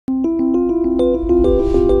Hello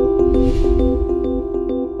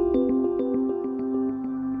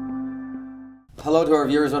to our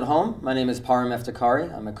viewers at home. My name is Param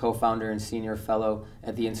Eftekari. I'm a co-founder and senior fellow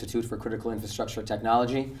at the Institute for Critical Infrastructure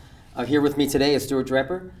Technology. Here with me today is Stewart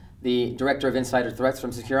Draper, the Director of Insider Threats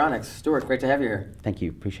from Securonics. Stewart, great to have you here. Thank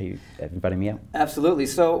you. Appreciate you inviting me out. Absolutely.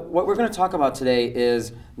 So what we're going to talk about today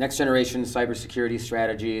is next generation cybersecurity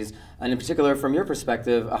strategies, and in particular, from your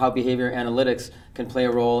perspective, how behavior analytics can play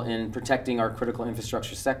a role in protecting our critical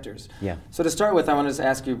infrastructure sectors. Yeah. So to start with, I want to just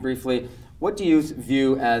ask you briefly, what do you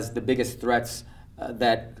view as the biggest threats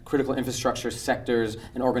that critical infrastructure sectors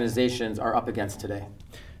and organizations are up against today?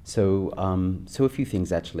 So, so a few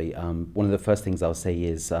things actually. One of the first things I'll say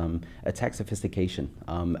is attack sophistication.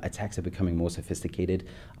 Attacks are becoming more sophisticated.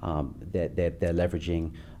 They're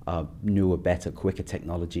leveraging newer, better, quicker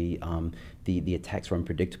technology. The attacks are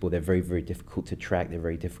unpredictable. They're very, very difficult to track. They're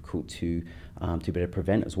very difficult to be able to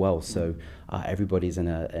prevent as well. So everybody's in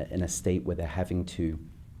a state where they're having to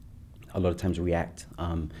a lot of times react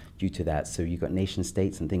due to that. So you've got nation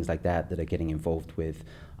states and things like that that are getting involved with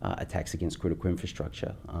attacks against critical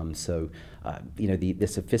infrastructure. You know, the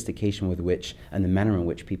sophistication with which and the manner in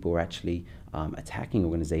which people are actually attacking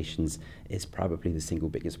organizations is probably the single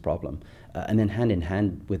biggest problem. And then hand in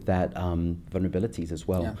hand with that, vulnerabilities as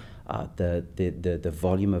well. Yeah. The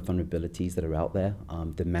volume of vulnerabilities that are out there,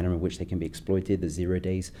 the manner in which they can be exploited, the 0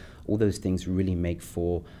 days, all those things really make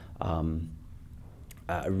for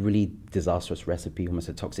a really disastrous recipe, almost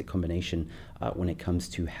a toxic combination when it comes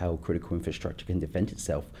to how critical infrastructure can defend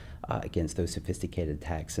itself against those sophisticated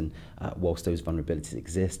attacks, and whilst those vulnerabilities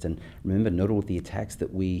exist. And remember, not all the attacks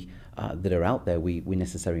that that are out there we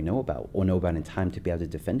necessarily know about or know about in time to be able to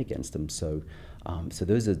defend against them. So, so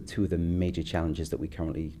those are two of the major challenges that we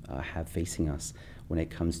currently have facing us when it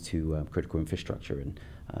comes to critical infrastructure and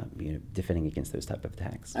you know, defending against those type of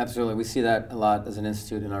attacks. Absolutely, we see that a lot as an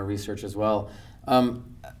institute in our research as well.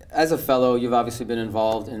 As a fellow, you've obviously been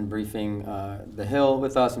involved in briefing the Hill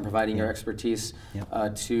with us and providing your expertise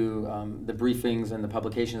to the briefings and the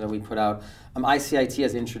publications that we put out. ICIT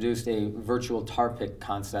has introduced a virtual tar pit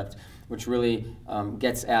concept, which really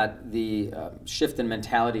gets at the shift in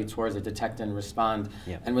mentality towards a detect and respond.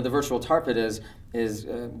 And what the virtual tar pit is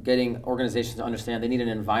getting organizations to understand they need an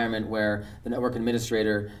environment where the network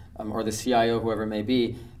administrator or the CIO, whoever it may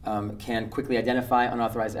be, can quickly identify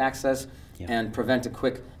unauthorized access and prevent a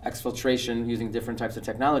quick exfiltration using different types of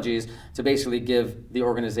technologies to basically give the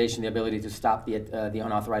organization the ability to stop the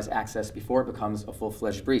unauthorized access before it becomes a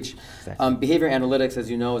full-fledged breach. Exactly. Behavior analytics, as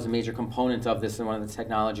you know, is a major component of this and one of the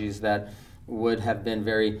technologies that would have been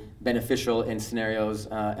very beneficial in scenarios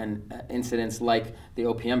and incidents like the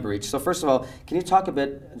OPM breach. So first of all, can you talk a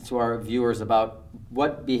bit to our viewers about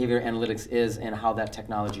what behavior analytics is and how that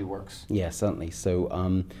technology works? Yeah, certainly.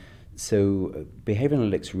 So behavior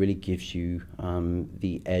analytics really gives you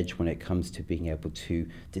the edge when it comes to being able to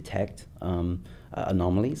detect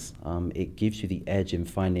anomalies. It gives you the edge in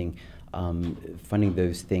finding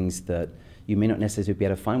those things that you may not necessarily be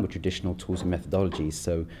able to find with traditional tools and methodologies.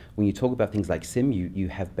 So when you talk about things like SIM, you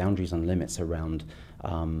have boundaries and limits around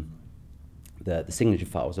the signature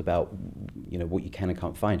files about what you can and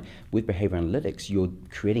can't find. With behavior analytics, you're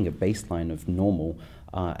creating a baseline of normal,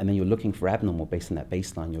 and then you're looking for abnormal based on that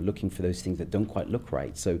baseline. You're looking for those things that don't quite look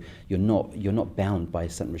right. So you're not bound by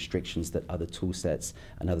certain restrictions that other tool sets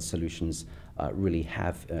and other solutions really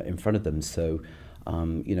have in front of them. So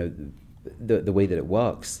the way that it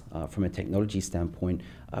works from a technology standpoint,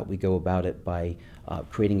 we go about it by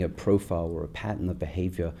creating a profile or a pattern of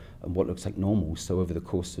behavior and what looks like normal. So over the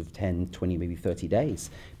course of 10, 20, maybe 30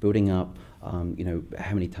 days, building up,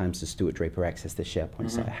 how many times does Stewart Draper access the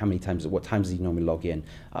SharePoint site? How many times, what times does he normally log in?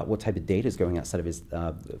 What type of data is going outside of his,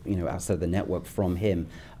 outside of the network from him?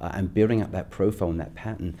 And building up that profile and that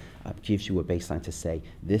pattern gives you a baseline to say,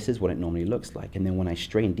 this is what it normally looks like. And then when I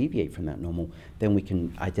stray and deviate from that normal, then we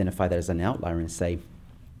can identify that as an outlier and say,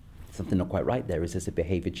 something not quite right there. Is this a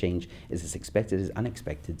behavior change? Is this expected? Is it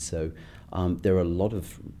unexpected? So there are a lot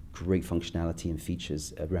of great functionality and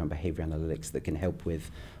features around behavior analytics that can help with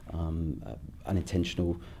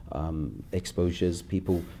unintentional exposures,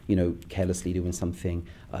 people carelessly doing something,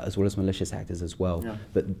 as well as malicious actors as well. Yeah.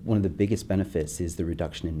 But one of the biggest benefits is the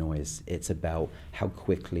reduction in noise. It's about how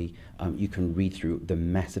quickly you can read through the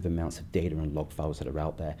massive amounts of data and log files that are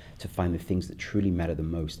out there to find the things that truly matter the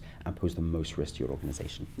most and pose the most risk to your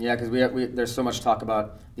organization. Yeah, because there's so much talk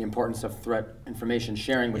about the importance of threat information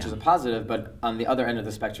sharing, which is a positive, but on the other end of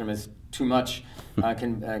the spectrum is too much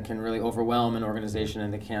can really overwhelm an organization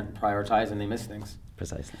and they can't prioritize and they miss things.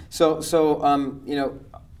 Precisely. So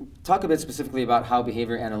talk a bit specifically about how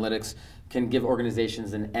behavior analytics can give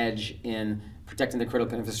organizations an edge in protecting the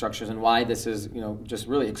critical infrastructures, and why this is, just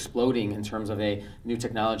really exploding in terms of a new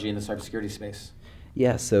technology in the cybersecurity space.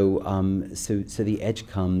 Yeah, so the edge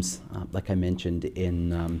comes, like I mentioned,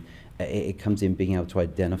 in it comes in being able to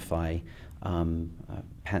identify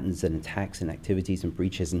patterns and attacks and activities and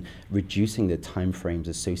breaches, and reducing the time frames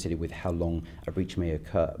associated with how long a breach may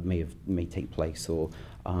occur, may take place, or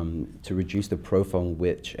to reduce the profile in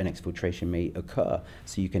which an exfiltration may occur,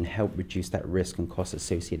 so you can help reduce that risk and cost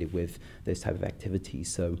associated with those type of activities.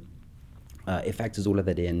 So it factors all of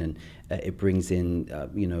that in, and it brings in,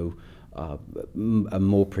 a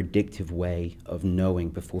more predictive way of knowing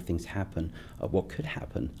before things happen what could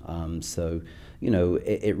happen. So,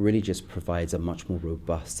 it really just provides a much more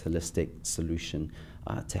robust, holistic solution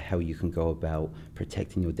to how you can go about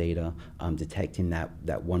protecting your data, detecting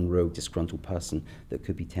that one rogue disgruntled person that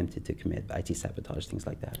could be tempted to commit IT sabotage, things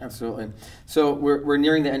like that. Absolutely. So we're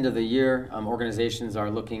nearing the end of the year. Organizations are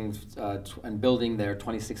looking and building their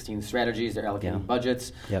 2016 strategies. They're allocating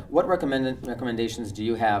budgets. Yep. What recommendations do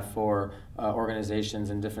you have for organizations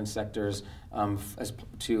in different sectors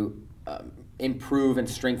to improve and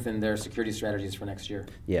strengthen their security strategies for next year?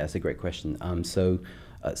 Yeah, that's a great question. So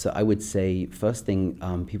I would say, first thing,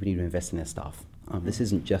 people need to invest in their staff. This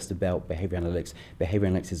isn't just about behavior analytics. Behavior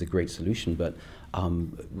analytics is a great solution, but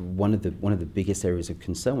one of the biggest areas of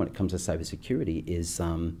concern when it comes to cybersecurity is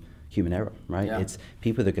human error, right? Yeah. It's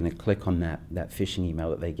people that are going to click on that phishing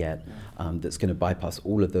email that they get, that's going to bypass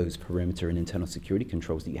all of those perimeter and internal security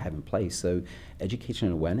controls that you have in place. So education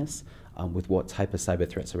and awareness with what type of cyber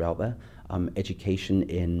threats are out there, education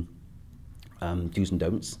in do's and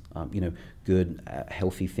don'ts, good,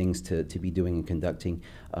 healthy things to be doing and conducting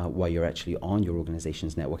while you're actually on your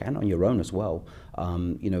organization's network and on your own as well.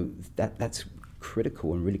 That's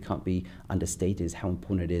critical and really can't be understated, is how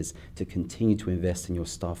important it is to continue to invest in your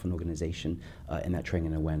staff and organization in that training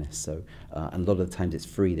and awareness. So, and a lot of the times it's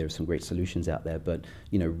free. There are some great solutions out there, but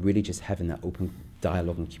really just having that open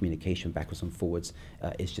dialogue and communication backwards and forwards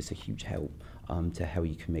is just a huge help to how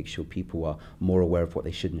you can make sure people are more aware of what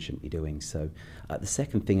they should and shouldn't be doing. So the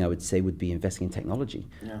second thing I would say would be investing in technology,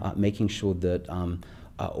 making sure that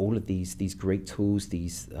all of these great tools,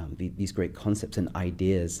 these great concepts and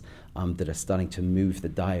ideas that are starting to move the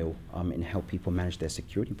dial in how people manage their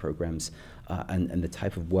security programs and the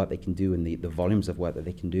type of work they can do and the volumes of work that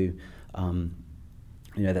they can do.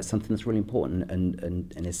 That's something that's really important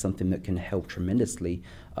and is something that can help tremendously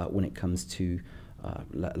when it comes to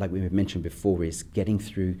like we mentioned before, is getting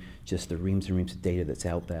through just the reams and reams of data that's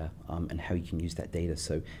out there and how you can use that data.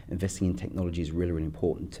 So investing in technology is really, really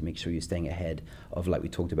important to make sure you're staying ahead of, like we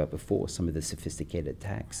talked about before, some of the sophisticated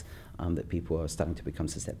attacks that people are starting to become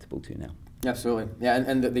susceptible to now. Absolutely. Yeah,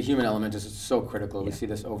 and the human element is so critical. We see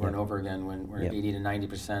this over and over again when 80 to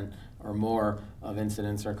 90% or more of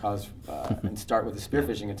incidents are caused and start with a spear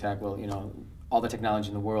phishing attack. Well, all the technology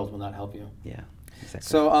in the world will not help you. Yeah. Exactly.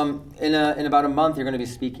 So in about a month, you're going to be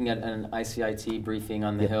speaking at an ICIT briefing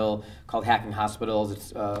on the Hill called Hacking Hospitals.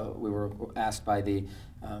 It's, we were asked by the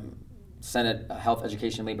Senate Health,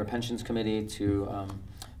 Education, Labor, Pensions Committee to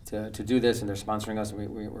do this, and they're sponsoring us, and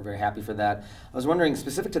we're very happy for that. I was wondering,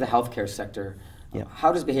 specific to the healthcare sector,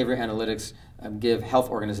 how does behavior analytics give health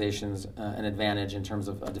organizations an advantage in terms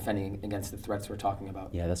of defending against the threats we're talking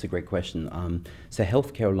about? Yeah, that's a great question. So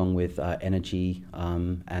healthcare, along with energy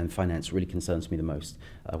and finance, really concerns me the most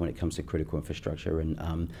when it comes to critical infrastructure.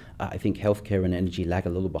 And I think healthcare and energy lag a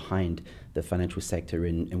little behind the financial sector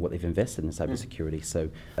in what they've invested in cybersecurity. So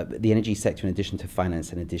the energy sector, in addition to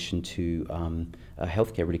finance, in addition to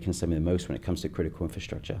healthcare, really concerns me the most when it comes to critical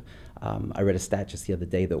infrastructure. I read a stat just the other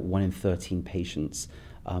day that 1 in 13 patients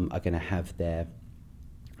are going to have their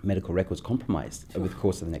medical records compromised over the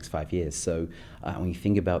course of the next 5 years. So when you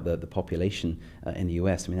think about the population in the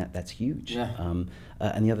US, I mean, that's huge. Yeah.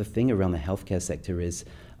 And the other thing around the healthcare sector is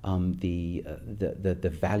the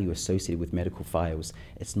value associated with medical files.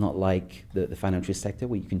 It's not like the financial sector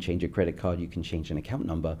where you can change your credit card, you can change an account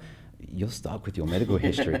number. You're stuck with your medical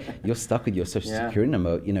history. You're stuck with your social security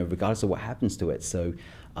number, regardless of what happens to it. So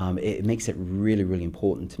it makes it really, really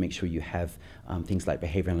important to make sure you have things like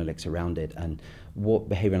behavior analytics around it. And what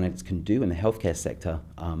behavior analytics can do in the healthcare sector,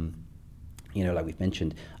 like we've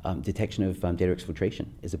mentioned, detection of data exfiltration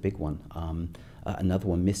is a big one. Another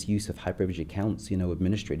one, misuse of high privilege accounts,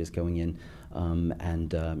 administrators going in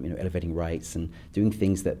and elevating rights and doing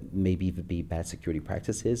things that maybe either be bad security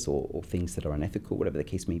practices or things that are unethical, whatever the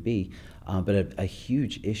case may be. But a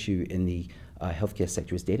huge issue in the healthcare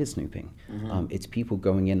sector is data snooping. It's people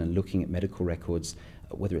going in and looking at medical records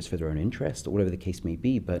whether it's for their own interest or whatever the case may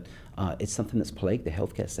be, but it's something that's plagued the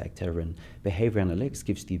healthcare sector, and behavior analytics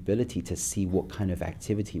gives the ability to see what kind of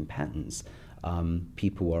activity and patterns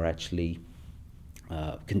people are actually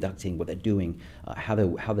conducting, what they're doing, how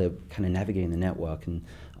they're kind of navigating the network, and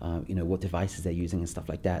what devices they're using and stuff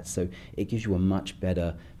like that. So it gives you a much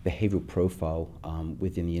better behavioral profile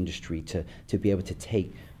within the industry to be able to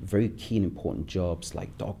take very key and important jobs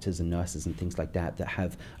like doctors and nurses and things like that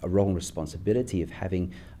have a role and responsibility of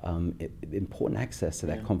having important access to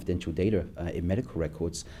that confidential data in medical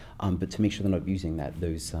records, but to make sure they're not abusing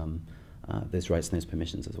those rights and those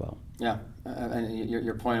permissions as well. Yeah, and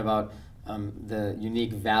your point about the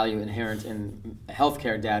unique value inherent in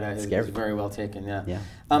healthcare data is very well taken.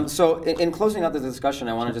 So in closing out the discussion,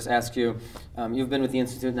 I want to just ask you, you've been with the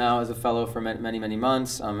Institute now as a fellow for many, many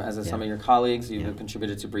months, as have some of your colleagues. You've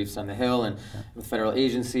contributed to briefs on the Hill and with federal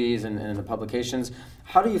agencies and the publications.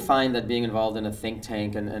 How do you find that being involved in a think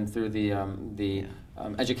tank and through the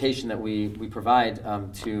education that we provide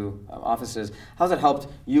to offices, how's that helped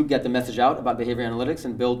you get the message out about behavior analytics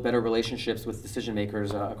and build better relationships with decision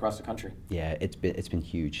makers across the country? Yeah, it's been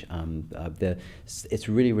huge. It's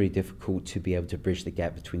really, really difficult to be able to bridge the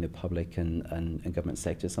gap between the public and government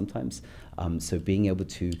sector sometimes. So being able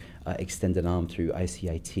to extend an arm through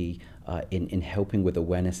ICIT in helping with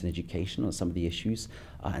awareness and education on some of the issues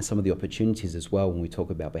and some of the opportunities as well when we talk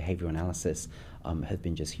about behavioral analysis have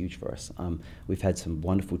been just huge for us. We've had some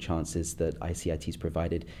wonderful chances that ICIT's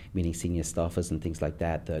provided, meaning senior staffers and things like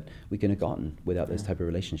that we couldn't have gotten without those type of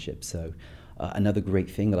relationships. So another great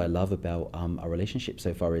thing that I love about our relationship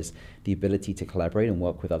so far is the ability to collaborate and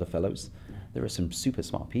work with other fellows. There are some super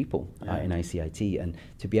smart people in ICIT, and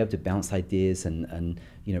to be able to bounce ideas and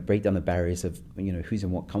break down the barriers of who's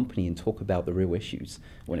in what company and talk about the real issues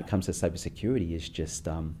when it comes to cybersecurity is just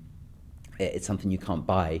it's something you can't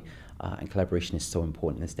buy. And collaboration is so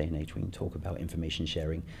important in this day and age when you talk about information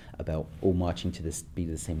sharing, about all marching to the beat of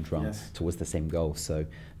the same drum towards the same goal. So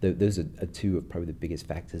those are two of probably the biggest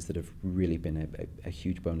factors that have really been a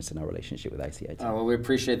huge bonus in our relationship with ICIT. Well, we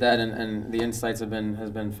appreciate that, and the insights has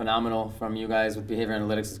been phenomenal from you guys with behavior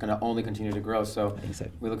analytics. It's going to only continue to grow. So,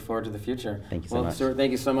 we look forward to the future. Thank you so much. Stuart, thank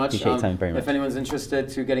you so much. Appreciate your time very much. If anyone's interested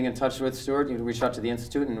to getting in touch with Stuart, you can reach out to the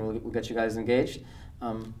Institute, and we'll get you guys engaged.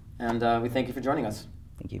 And we thank you for joining us.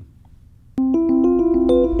 Thank you.